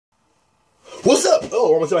What's up?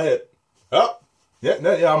 Oh, almost my head. Oh, yeah,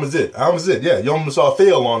 I almost did. Yeah, you almost saw a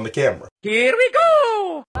fail on the camera. Here we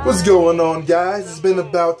go! What's going on, guys? It's been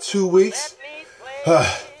about 2 weeks.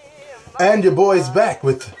 And your boy's back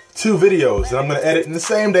with 2 videos that I'm going to edit in the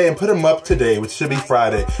same day and put them up today, which should be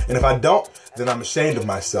Friday. And if I don't, then I'm ashamed of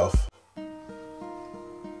myself.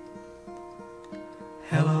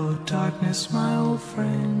 Hello, darkness, my old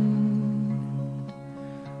friend.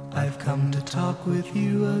 I've come to talk with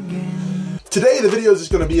you again. Today, the video is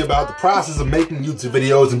just going to be about the process of making YouTube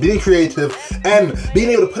videos and being creative and being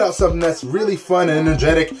able to put out something that's really fun and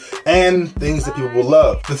energetic and things that people will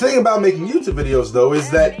love. The thing about making YouTube videos, though, is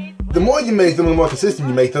that the more you make them, the more consistent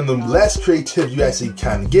you make them, the less creative you actually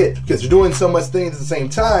kind of get. Because you're doing so much things at the same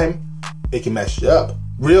time, it can mess you up.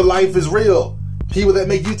 Real life is real. People that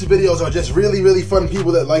make YouTube videos are just really, really fun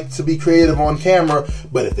people that like to be creative on camera,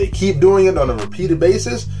 but if they keep doing it on a repeated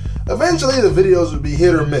basis, eventually the videos will be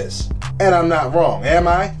hit or miss. And I'm not wrong, am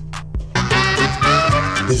I?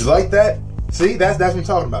 Did you like that? See, that's what I'm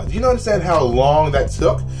talking about. Do you understand how long that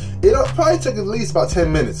took? It probably took at least about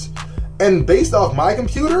 10 minutes. And based off my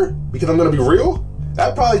computer, because I'm gonna be real,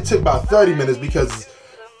 that probably took about 30 minutes because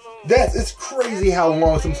it's crazy how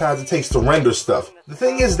long sometimes it takes to render stuff. The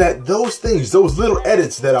thing is that those little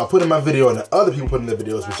edits that I'll put in my video and that other people put in their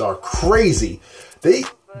videos, which are crazy, they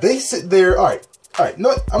sit there. All right,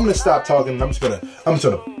 no, I'm gonna stop talking. I'm just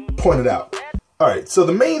gonna point it out. All right, so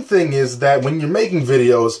the main thing is that when you're making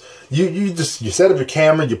videos, you set up your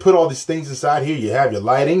camera, you put all these things inside here. You have your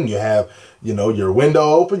lighting, you have, you know, your window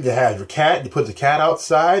open, you have your cat, you put the cat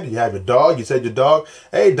outside, you have your dog, you said your dog,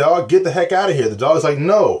 hey dog, get the heck out of here. The dog's like,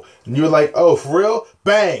 no. And you're like, oh, for real?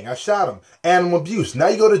 Bang, I shot him. Animal abuse. Now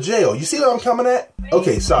you go to jail. You see what I'm coming at?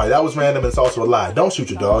 Okay, sorry, that was random. It's also a lie. Don't shoot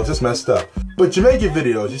your dogs, it's messed up. But you make your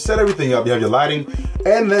videos, you set everything up, you have your lighting,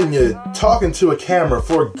 and then you're talking to a camera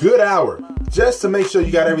for a good hour just to make sure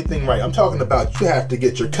you got everything right. I'm talking about you have to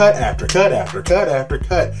get your cut after cut after cut after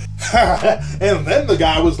cut. And then the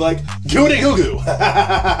guy was like, goody goo goo.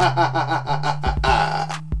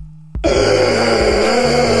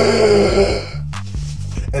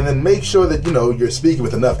 And then make sure that, you know, you're speaking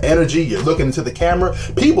with enough energy, you're looking into the camera.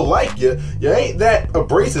 People like you. You ain't that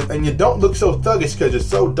abrasive, and you don't look so thuggish because you're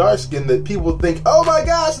so dark-skinned that people think, oh my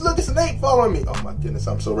gosh, look, it's an ape following me. Oh my goodness,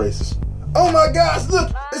 I'm so racist. Oh my gosh, look,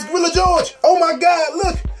 it's Gorilla George. Oh my God,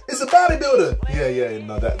 look, it's a bodybuilder. Yeah,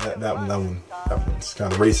 no, that one's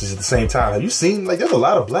kind of racist at the same time. Have you seen, like, there's a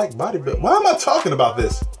lot of black bodybuilders. Why am I talking about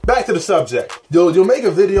this? Back to the subject. You'll make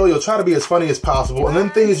a video, you'll try to be as funny as possible, and then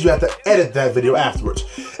the thing is you have to edit that video afterwards.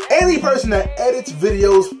 Any person that edits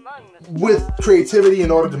videos with creativity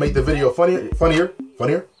in order to make the video funnier.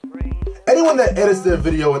 Anyone that edits their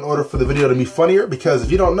video in order for the video to be funnier, because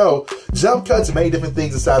if you don't know, jump cuts and many different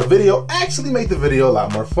things inside a video actually make the video a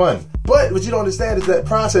lot more fun. But what you don't understand is that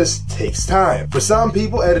process takes time. For some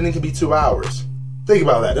people, editing can be 2 hours. Think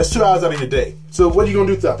about that. That's 2 hours out of your day. So what are you going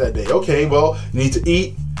to do throughout that day? Okay, well, you need to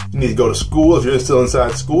eat. You need to go to school if you're still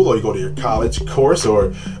inside school, or you go to your college course,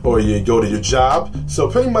 or you go to your job. So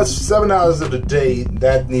pretty much 7 hours of the day,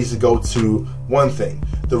 that needs to go to one thing.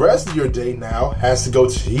 The rest of your day now has to go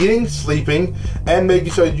to eating, sleeping, and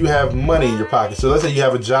making sure you have money in your pocket. So let's say you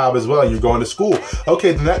have a job as well and you're going to school.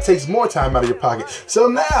 Okay, then that takes more time out of your pocket. So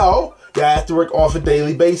now you have to work off a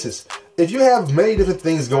daily basis. If you have many different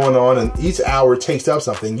things going on and each hour takes up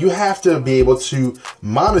something, you have to be able to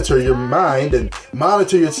monitor your mind and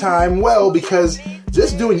monitor your time well, because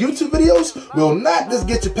just doing YouTube videos will not just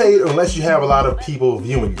get you paid unless you have a lot of people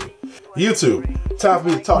viewing you. YouTube, time for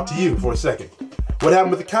me to talk to you for a second. What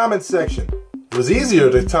happened with the comment section? It was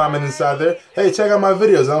easier to comment inside there, hey, check out my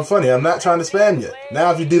videos, I'm funny, I'm not trying to spam you.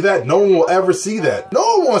 Now if you do that, no one will ever see that.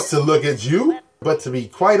 No one wants to look at you. But to be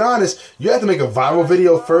quite honest, you have to make a viral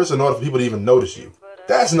video first in order for people to even notice you.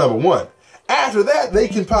 That's number one. After that, they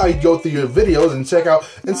can probably go through your videos and check out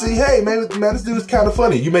and see, hey, man, this dude is kind of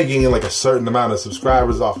funny. You may gain like a certain amount of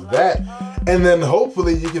subscribers off of that. And then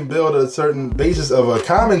hopefully you can build a certain basis of a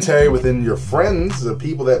commentary within your friends, the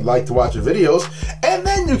people that like to watch your videos. And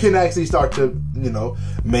then you can actually start to, you know,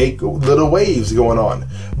 make little waves going on.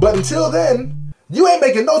 But until then, you ain't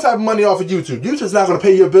making no type of money off of YouTube. YouTube's not going to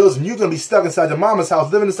pay your bills, and you're going to be stuck inside your mama's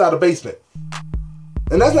house, living inside a basement.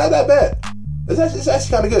 And that's not that bad. It's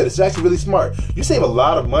actually kind of good. It's actually really smart. You save a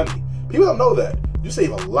lot of money. People don't know that. You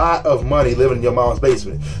save a lot of money living in your mama's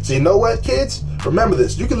basement. So you know what, kids? Remember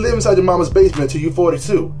this. You can live inside your mama's basement until you're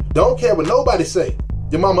 42. Don't care what nobody say.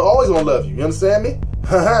 Your mama always going to love you. You understand me?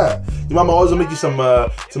 Your mama always gonna make you some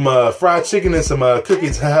fried chicken and some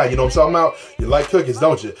cookies. You know what I'm talking about? You like cookies,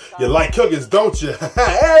 don't you? You like cookies, don't you?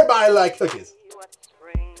 Everybody like cookies.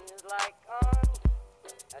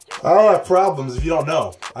 I don't have problems if you don't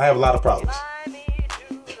know. I have a lot of problems.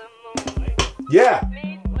 Yeah.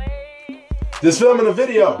 Just filming a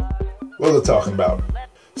video. What was I talking about?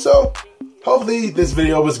 So, hopefully this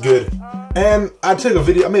video was good. And I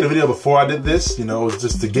made a video before I did this, you know, it was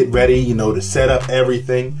just to get ready, you know, to set up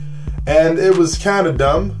everything. And it was kind of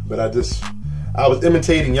dumb, but I was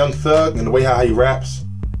imitating Young Thug and the way how he raps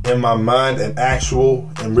in my mind and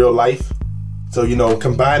in real life. So, you know,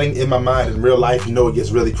 combining in my mind and real life, you know, it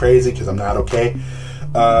gets really crazy because I'm not okay.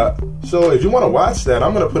 So if you want to watch that,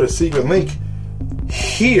 I'm going to put a secret link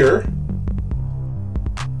here.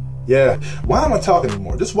 Yeah, why am I talking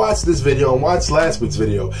anymore? Just watch this video and watch last week's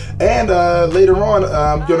video. And later on,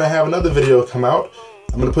 I'm going to have another video come out.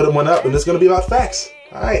 I'm going to put one up and it's going to be about facts.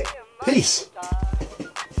 All right, peace.